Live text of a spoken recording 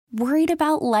Worried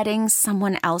about letting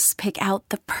someone else pick out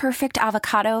the perfect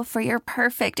avocado for your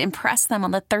perfect impress them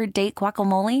on the third date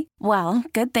guacamole? Well,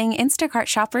 good thing Instacart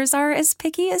shoppers are as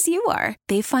picky as you are.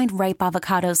 They find ripe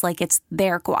avocados like it's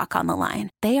their guac on the line.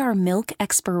 They are milk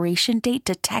expiration date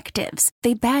detectives.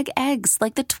 They bag eggs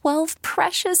like the 12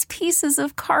 precious pieces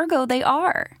of cargo they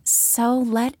are. So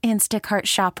let Instacart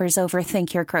shoppers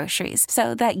overthink your groceries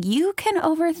so that you can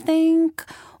overthink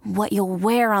what you'll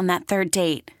wear on that third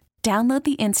date. Download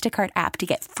the Instacart app to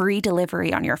get free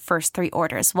delivery on your first 3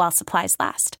 orders while supplies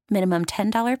last. Minimum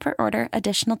 $10 per order.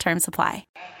 Additional terms apply.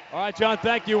 All right, John,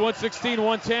 thank you.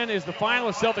 116-110 is the final.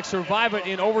 The Celtics survive it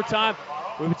in overtime.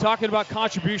 We've been talking about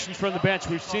contributions from the bench.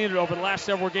 We've seen it over the last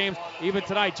several games. Even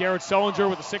tonight, Jared Sullinger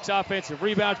with the 6 offensive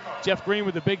rebounds. Jeff Green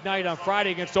with the big night on Friday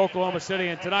against Oklahoma City.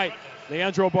 And tonight,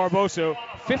 Leandro Barbosa,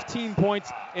 15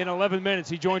 points in 11 minutes.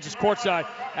 He joins us courtside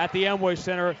at the Amway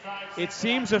Center. It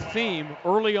seems a theme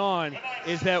early on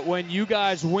is that when you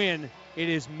guys win, it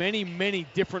is many, many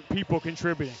different people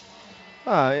contributing.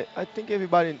 I think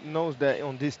everybody knows that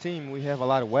on this team we have a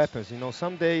lot of weapons. You know,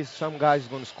 some days some guys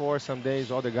going to score, some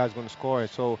days other guys going to score.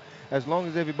 So as long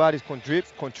as everybody's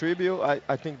contribute,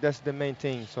 I think that's the main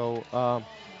thing. So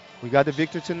we got the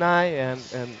victory tonight,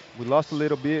 and we lost a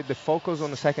little bit the focus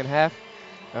on the second half.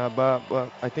 But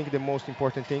I think the most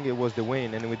important thing it was the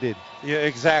win, and we did. Yeah,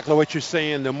 exactly what you're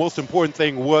saying. The most important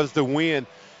thing was the win,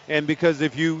 and because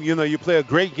if you play a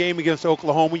great game against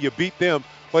Oklahoma, you beat them.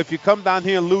 But if you come down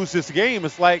here and lose this game,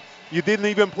 it's like you didn't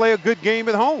even play a good game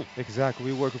at home. Exactly,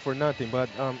 we working for nothing. But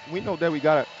we know that we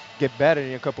gotta get better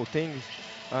in a couple things.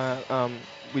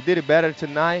 We did it better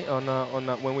tonight on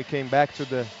when we came back to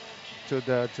the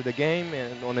game,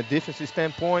 and on a defensive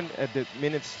standpoint at the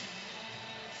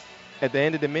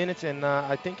end of the minutes, and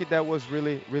I think that was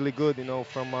really, really good,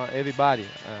 from everybody.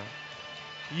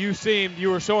 You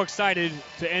were so excited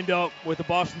to end up with the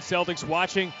Boston Celtics,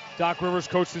 watching Doc Rivers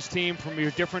coach this team from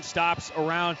your different stops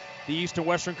around the East and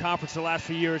Western Conference the last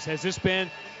few years. Has this been,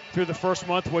 through the first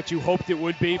month, what you hoped it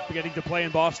would be, getting to play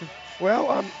in Boston?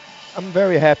 Well, I'm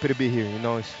very happy to be here.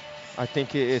 I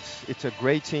think it's a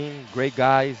great team, great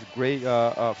guys, great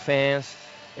fans,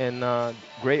 and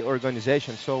great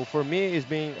organization. So for me, it's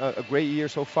been a great year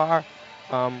so far.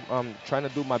 I'm trying to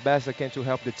do my best I can to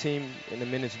help the team in the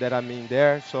minutes that I'm in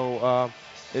there. So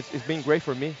it's been great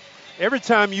for me. Every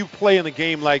time you play in a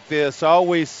game like this, I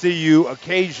always see you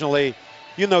occasionally,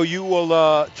 you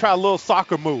will try a little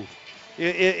soccer move.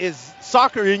 Is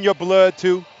soccer in your blood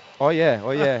too? Oh yeah.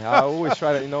 I always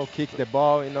try to, kick the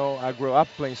ball. I grew up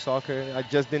playing soccer. I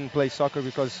just didn't play soccer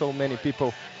because so many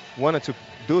people wanted to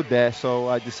do that, so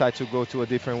I decided to go to a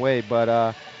different way.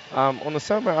 But on the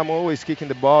summer, I'm always kicking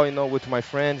the ball, with my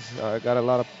friends. I got a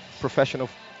lot of professional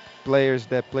players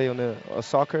that play on the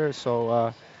soccer,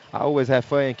 so I always have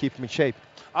fun and keep me in shape.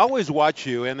 I always watch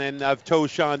you, and then I've told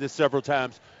Sean this several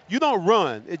times. You don't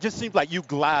run. It just seems like you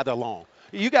glide along.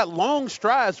 You got long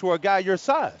strides for a guy your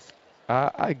size.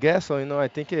 I guess so. I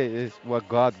think it is what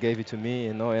God gave it to me,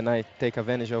 and I take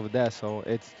advantage of that. So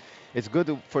it's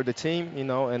good for the team,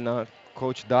 and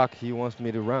Coach Doc, he wants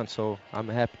me to run, so I'm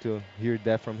happy to hear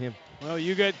that from him. Well,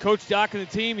 you get Coach Doc and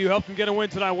the team. You helped them get a win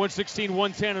tonight,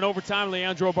 116-110 in overtime.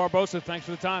 Leandro Barbosa, thanks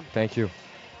for the time. Thank you.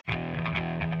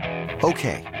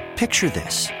 Okay, picture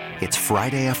this. It's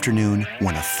Friday afternoon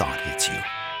when a thought hits you.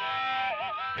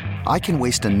 I can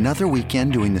waste another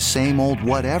weekend doing the same old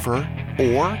whatever,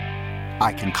 or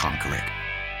I can conquer it.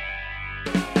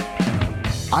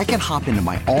 I can hop into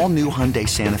my all-new Hyundai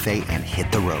Santa Fe and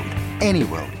hit the road. Any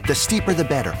road. The steeper, the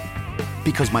better.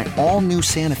 Because my all-new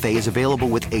Santa Fe is available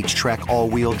with H-Track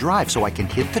all-wheel drive, so I can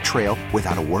hit the trail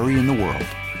without a worry in the world.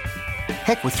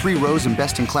 Heck, with 3 rows and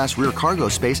best-in-class rear cargo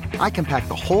space, I can pack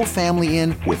the whole family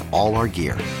in with all our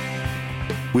gear.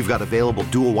 We've got available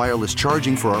dual wireless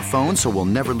charging for our phones, so we'll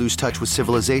never lose touch with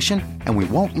civilization, and we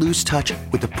won't lose touch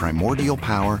with the primordial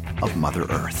power of Mother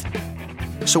Earth.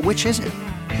 So which is it?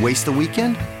 Waste the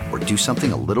weekend or do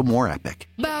something a little more epic?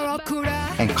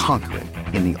 And conquer it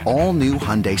in the all-new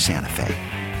Hyundai Santa Fe.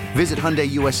 Visit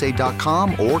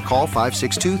HyundaiUSA.com or call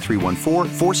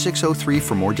 562-314-4603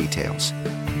 for more details.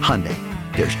 Hyundai,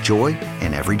 there's joy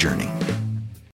in every journey.